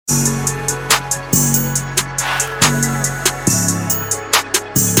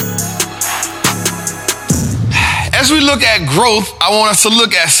as we look at growth, I want us to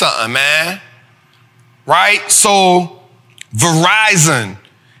look at something, man. Right? So Verizon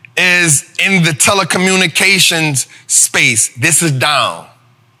is in the telecommunications space. This is down.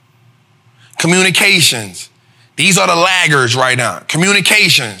 Communications. These are the laggards right now.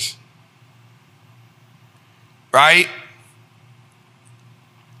 Communications. Right?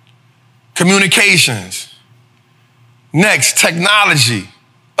 Communications. Next, technology.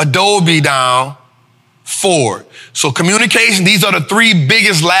 Adobe down. Ford. So communication, these are the three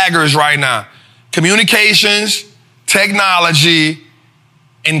biggest laggards right now. Communications, technology,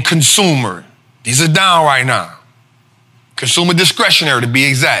 and consumer. These are down right now. Consumer discretionary to be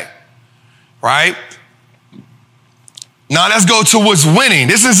exact. Right? Now let's go to what's winning.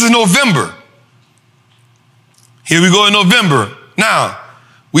 This is November. Here we go in November. Now,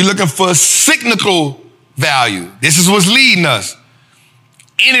 we're looking for cyclical value. This is what's leading us.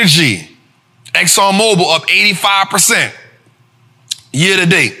 Energy. ExxonMobil up 85% year to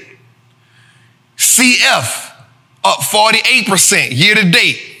date. CF up 48% year to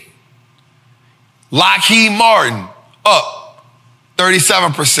date. Lockheed Martin up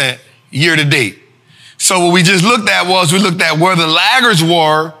 37% year to date. So what we just looked at was we looked at where the laggards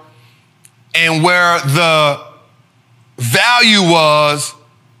were and where the value was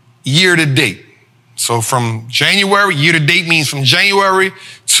year to date. So from January, year to date means from January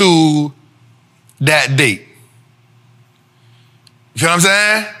to that date. You feel what I'm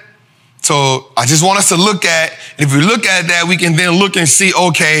saying? So I just want us to look at, and if we look at that, we can then look and see,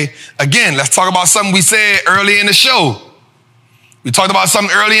 okay, again, let's talk about something we said early in the show. We talked about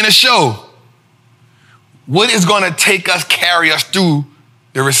something early in the show. What is going to carry us through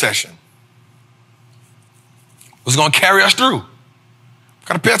the recession? What's going to carry us through?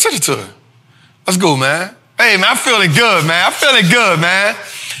 Got to pay attention to it. Let's go, man. Hey, man, I'm feeling good, man. I'm feeling good, man.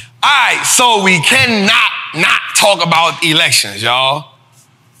 All right, so we cannot not talk about elections, y'all.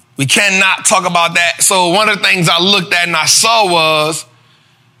 We cannot talk about that. So one of the things I looked at and I saw was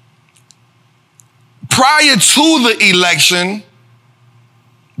prior to the election,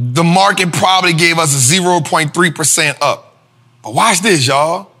 the market probably gave us a 0.3% up. But watch this,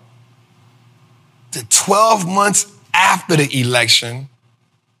 y'all. The 12 months after the election,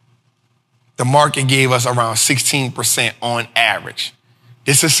 the market gave us around 16% on average.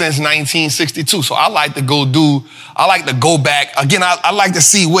 This is since 1962. So I like to go back. Again, I like to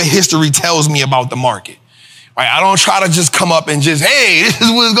see what history tells me about the market. Right? I don't try to just come up and just, hey, this is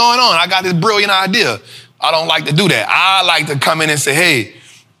what's going on. I got this brilliant idea. I don't like to do that. I like to come in and say, hey,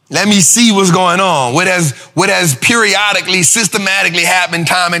 let me see what's going on. What has periodically, systematically happened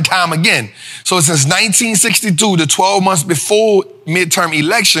time and time again. So since 1962, the 12 months before midterm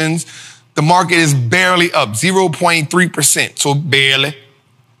elections, the market is barely up, 0.3%. So barely.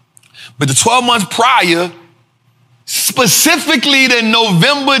 But the 12 months prior, specifically the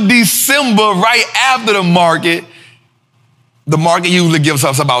November, December, right after the market usually gives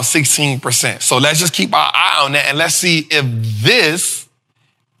us about 16%. So let's just keep our eye on that and let's see if this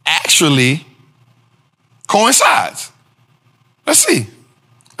actually coincides. Let's see.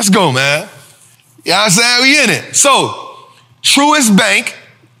 Let's go, man. You know what I'm saying? We in it. So, Truist Bank.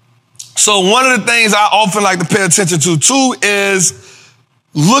 So one of the things I often like to pay attention to too is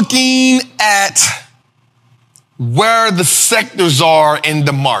looking at where the sectors are in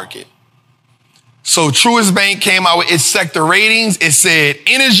the market. So Truist Bank came out with its sector ratings. It said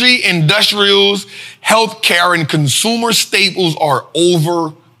energy, industrials, healthcare, and consumer staples are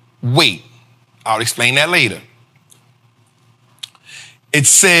overweight. I'll explain that later. It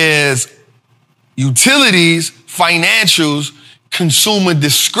says utilities, financials, consumer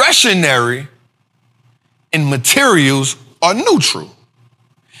discretionary, and materials are neutral.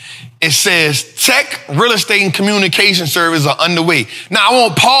 It says tech, real estate, and communication services are underway. Now, I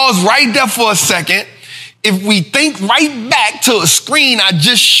want to pause right there for a second. If we think right back to a screen I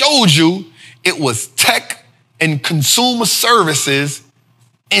just showed you, it was tech and consumer services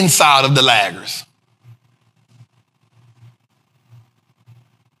inside of the laggards.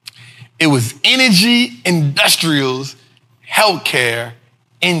 It was energy, industrials, healthcare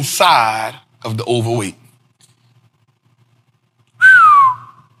inside of the overweight.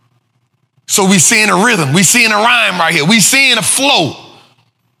 So we seeing a rhythm. We seeing a rhyme right here. We seeing a flow.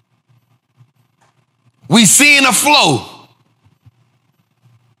 We seeing a flow. All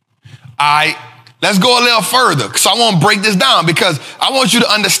right, let's go a little further. So I want to break this down because I want you to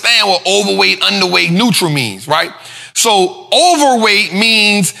understand what overweight, underweight, neutral means, right? So overweight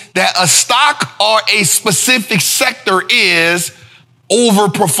means that a stock or a specific sector is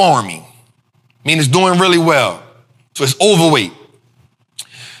overperforming. I mean, it's doing really well. So it's overweight.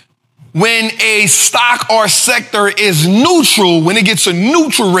 when a stock or sector is neutral, when it gets a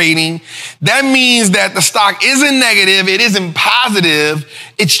neutral rating, that means that the stock isn't negative, it isn't positive,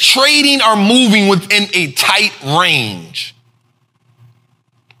 it's trading or moving within a tight range.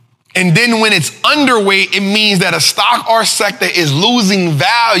 And then when it's underweight, it means that a stock or sector is losing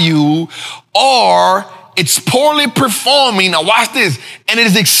value or it's poorly performing. Now watch this. And it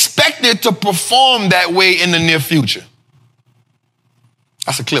is expected to perform that way in the near future.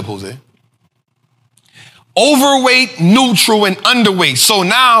 That's a clip, Jose. Overweight, neutral, and underweight. So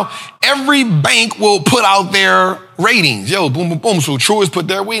now every bank will put out their ratings. Yo, boom, boom, boom. So Truist put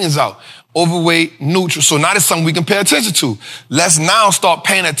their ratings out. Overweight, neutral. So now that's something we can pay attention to. Let's now start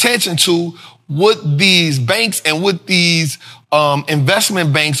paying attention to what these banks and what these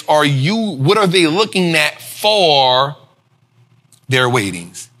investment banks what are they looking at for their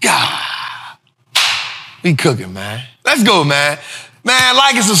weightings? God, we cooking, man. Let's go, man. Man,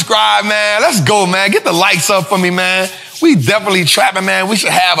 like and subscribe, man. Let's go, man. Get the likes up for me, man. We definitely trapping, man. We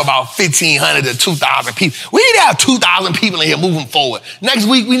should have about 1,500 to 2,000 people. We need to have 2,000 people in here moving forward. Next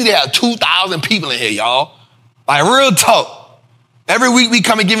week, we need to have 2,000 people in here, y'all. Like, real talk. Every week, we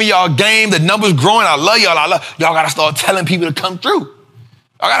come and giving y'all game. The numbers growing. I love y'all. Y'all got to start telling people to come through. Y'all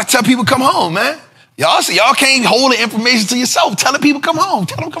got to tell people come home, man. Y'all can't hold the information to yourself. Telling people come home.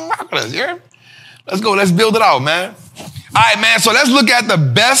 Tell them come rock with us, you hear me? Let's go. Let's build it out, man. All right, man, so let's look at the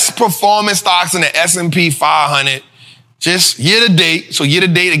best performing stocks in the S&P 500 just year to date. So year to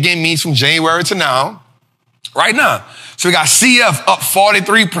date, again, means from January to now, right now. So we got CF up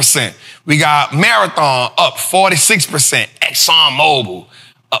 43%. We got Marathon up 46%. ExxonMobil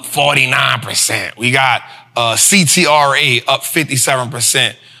up 49%. We got CTRA up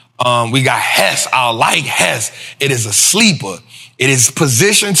 57%. We got Hess. I like Hess. It is a sleeper. It is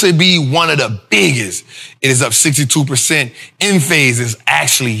positioned to be one of the biggest. It is up 62%. Enphase is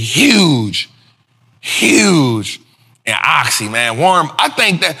actually huge. Huge. And Oxy, man. Warren, I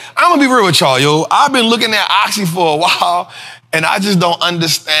think that, I'm going to be real with y'all, yo. I've been looking at Oxy for a while, and I just don't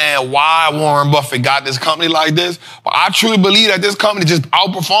understand why Warren Buffett got this company like this. But I truly believe that this company just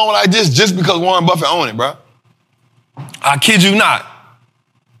outperformed like this just because Warren Buffett owned it, bro. I kid you not.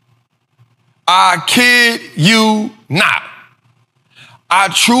 I kid you not. I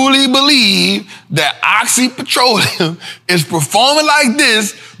truly believe that Oxy Petroleum is performing like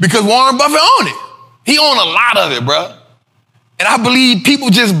this because Warren Buffett owned it. He owned a lot of it, bro. And I believe people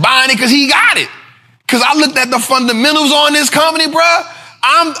just buying it because he got it. Because I looked at the fundamentals on this company, bro.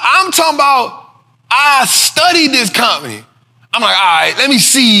 I'm talking about, I studied this company. I'm like, all right, let me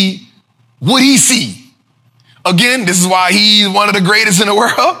see what he see. Again, this is why he's one of the greatest in the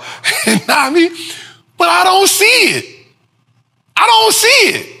world. You know what I mean? But I don't see it. I don't see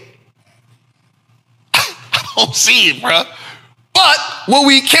it. I don't see it, bro. But what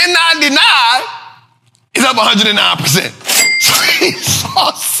we cannot deny is up 109%. So he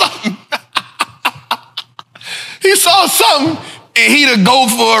saw something. He saw something and he to go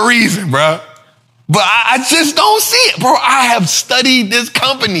for a reason, bro. But I just don't see it, bro. I have studied this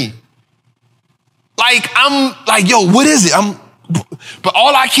company. Like, I'm like, yo, what is it? But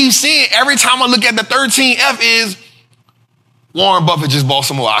all I keep seeing every time I look at the 13F is Warren Buffett just bought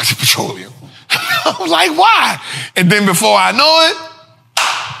some more Oxy Petroleum. I was like, why? And then before I know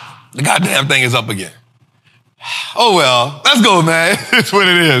it, the goddamn thing is up again. Oh, well, let's go, man. It's what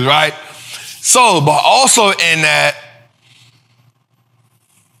it is, right? So, but also in that,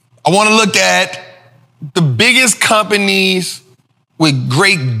 I want to look at the biggest companies with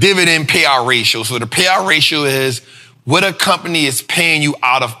great dividend payout ratio. So the payout ratio is what a company is paying you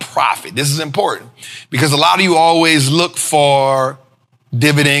out of profit. This is important because a lot of you always look for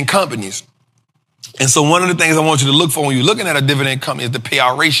dividend companies. And so one of the things I want you to look for when you're looking at a dividend company is the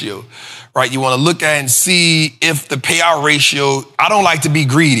payout ratio, right? You want to look at and see if the payout ratio, I don't like to be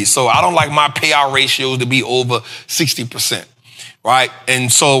greedy. So I don't like my payout ratios to be over 60%, right?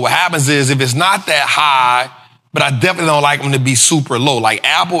 And so what happens is if it's not that high, but I definitely don't like them to be super low. Like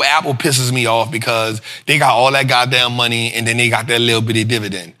Apple pisses me off because they got all that goddamn money and then they got that little bitty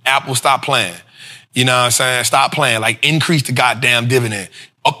dividend. Apple, stop playing. You know what I'm saying? Stop playing. Like increase the goddamn dividend.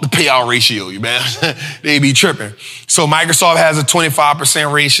 Up the payout ratio, you man. They be tripping. So Microsoft has a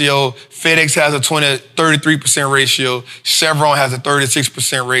 25% ratio. FedEx has a 33% ratio. Chevron has a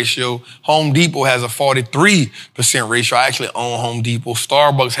 36% ratio. Home Depot has a 43% ratio. I actually own Home Depot.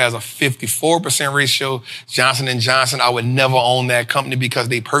 Starbucks has a 54% ratio. Johnson & Johnson, I would never own that company because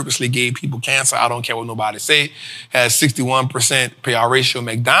they purposely gave people cancer. I don't care what nobody say. Has 61% payout ratio.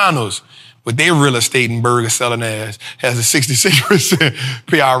 McDonald's, with their real estate and burger selling ass, has a 66%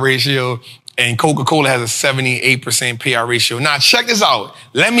 payout ratio. And Coca-Cola has a 78% payout ratio. Now, check this out.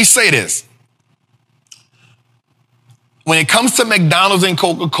 Let me say this. When it comes to McDonald's and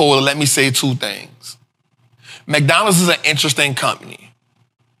Coca-Cola, let me say two things. McDonald's is an interesting company.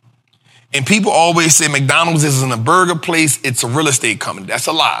 And people always say McDonald's isn't a burger place, it's a real estate company. That's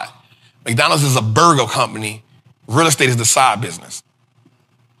a lie. McDonald's is a burger company. Real estate is the side business.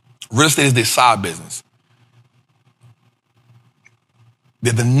 Real estate is their side business.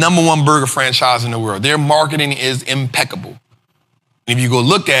 They're the #1 burger franchise in the world. Their marketing is impeccable. If you go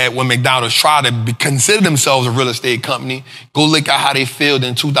look at when McDonald's tried to consider themselves a real estate company, go look at how they failed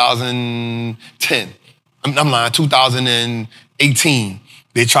in 2010. I'm lying, 2018.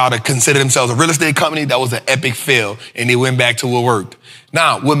 They tried to consider themselves a real estate company. That was an epic fail, and they went back to what worked.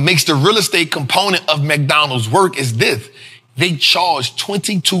 Now, what makes the real estate component of McDonald's work is this. They charge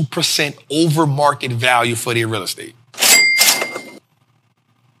 22% over market value for their real estate.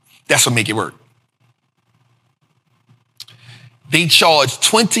 That's what make it work. They charge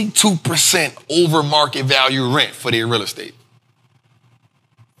 22% over market value rent for their real estate.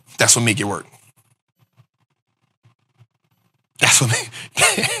 That's what make it work. That's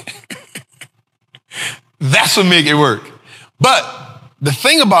what make it work. But the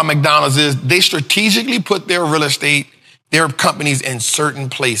thing about McDonald's is they strategically put their real estate, their companies in certain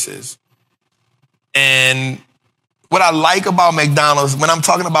places. And what I like about McDonald's, when I'm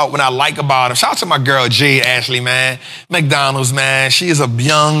talking about what I like about it, shout out to my girl Jade Ashley, man. McDonald's, man. She is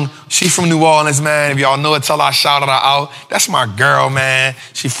she's from New Orleans, man. If y'all know it, tell her I shouted her out. That's my girl, man.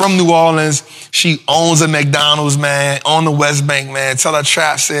 She from New Orleans. She owns a McDonald's, man, on the West Bank, man. Tell her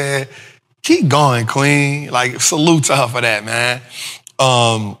Trap said, keep going, queen. Like, salute to her for that, man.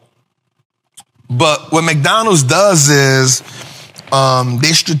 But what McDonald's does is,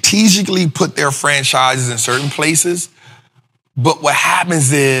 they strategically put their franchises in certain places, but what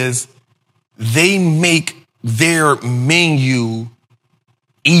happens is they make their menu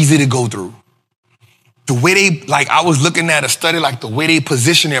easy to go through. The way I was looking at a study, the way they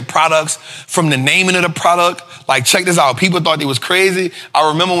position their products from the naming of the product, check this out. People thought they was crazy. I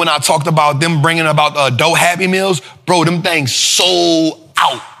remember when I talked about them bringing about the adult Happy Meals, bro, them things sold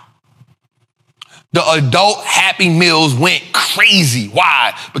out. The adult Happy Meals went crazy.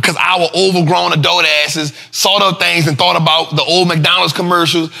 Why? Because our overgrown adult asses saw those things and thought about the old McDonald's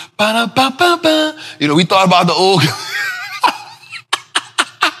commercials. Ba-da-ba-ba-ba. We thought about the old...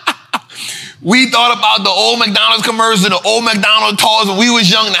 We thought about the old McDonald's commercials, the old McDonald's toys when we was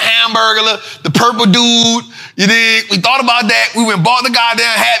young, the hamburger, the purple dude, you dig? We thought about that. We went and bought the goddamn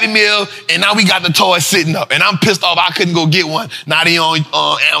Happy Meal, and now we got the toy sitting up. And I'm pissed off I couldn't go get one. Now they on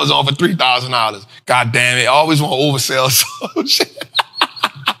Amazon for $3,000. God damn it. I always want to oversell some shit.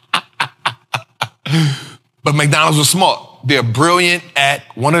 But McDonald's was smart. They're brilliant at,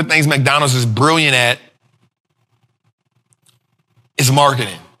 one of the things McDonald's is brilliant at is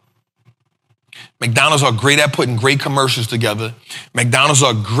marketing. McDonald's are great at putting great commercials together. McDonald's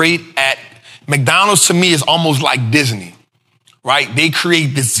to me is almost like Disney, right? They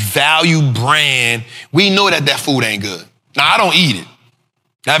create this value brand. We know that food ain't good. Now, I don't eat it.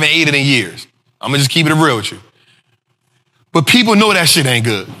 I haven't ate it in years. I'm going to just keep it real with you. But people know that shit ain't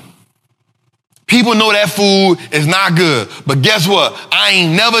good. People know that food is not good. But guess what? I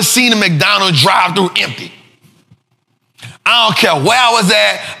ain't never seen a McDonald's drive-thru empty. I don't care where I was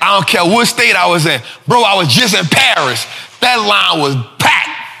at. I don't care what state I was in. Bro, I was just in Paris. That line was packed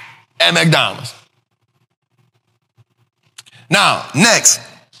at McDonald's. Now, next,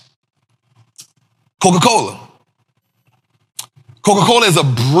 Coca-Cola. Coca-Cola is a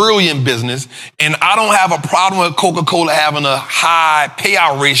brilliant business, and I don't have a problem with Coca-Cola having a high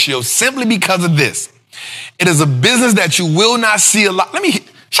payout ratio simply because of this. It is a business that you will not see a lot.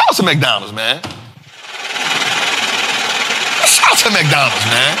 Shout out to McDonald's, man. Shout out to McDonald's,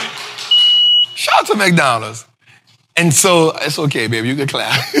 man. Shout out to McDonald's. And so, it's okay, baby. You can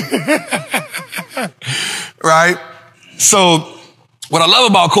clap. Right? So, what I love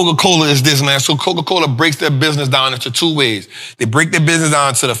about Coca-Cola is this, man. So, Coca-Cola breaks their business down into two ways. They break their business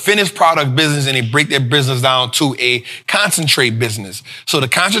down to the finished product business, and they break their business down to a concentrate business. So, the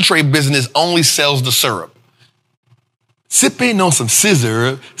concentrate business only sells the syrup. Sipping on some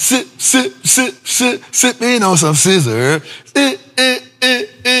scissor, sipping on some scissor,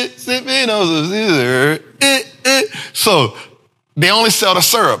 sipping on some scissor. So they only sell the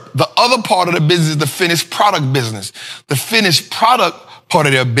syrup. The other part of the business is the finished product business. The finished product part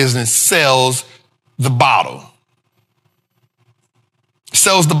of their business sells the bottle.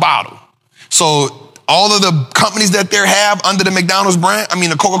 Sells the bottle. So all of the companies that they have under the McDonald's brand,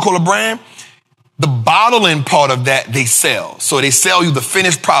 the Coca-Cola brand, The bottling part of that, they sell. So they sell you the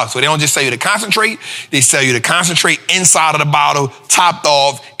finished product. So they don't just sell you the concentrate. They sell you the concentrate inside of the bottle, topped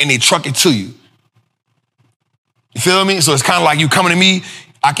off, and they truck it to you. You feel me? So it's kind of like you coming to me,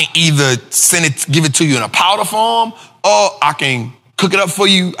 I can either give it to you in a powder form, or I can cook it up for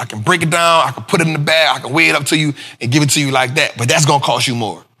you. I can break it down. I can put it in the bag. I can weigh it up to you and give it to you like that. But that's going to cost you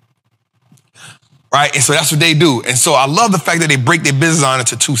more. Right? And so that's what they do. And so I love the fact that they break their business on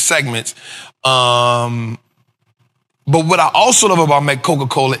into two segments. But what I also love about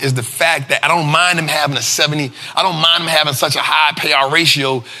Coca-Cola is the fact that I don't mind them having I don't mind them having such a high payout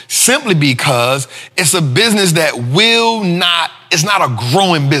ratio simply because it's a business that it's not a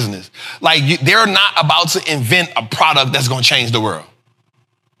growing business. Like they're not about to invent a product that's going to change the world.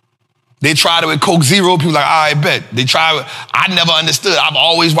 They tried it with Coke Zero. People like, all right, bet. They tried it. I never understood. I've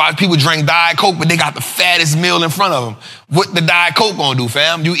always watched people drink Diet Coke, but they got the fattest meal in front of them. What the Diet Coke gonna do,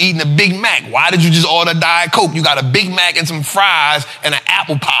 fam? You eating a Big Mac. Why did you just order Diet Coke? You got a Big Mac and some fries and an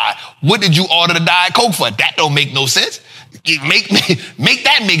apple pie. What did you order the Diet Coke for? That don't make no sense. Make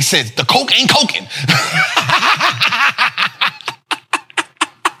that make sense. The Coke ain't coking.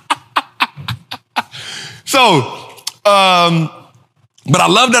 But I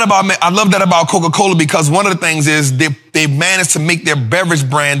love that about Coca-Cola because one of the things is they managed to make their beverage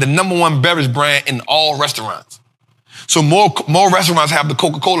brand the number one beverage brand in all restaurants. So more restaurants have the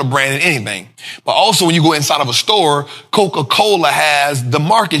Coca-Cola brand than anything. But also when you go inside of a store, Coca-Cola has the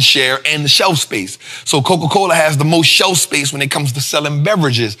market share and the shelf space. So Coca-Cola has the most shelf space when it comes to selling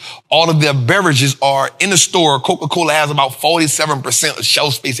beverages. All of their beverages are in the store. Coca-Cola has about 47% of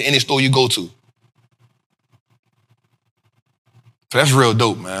shelf space in any store you go to. So that's real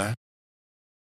dope, man.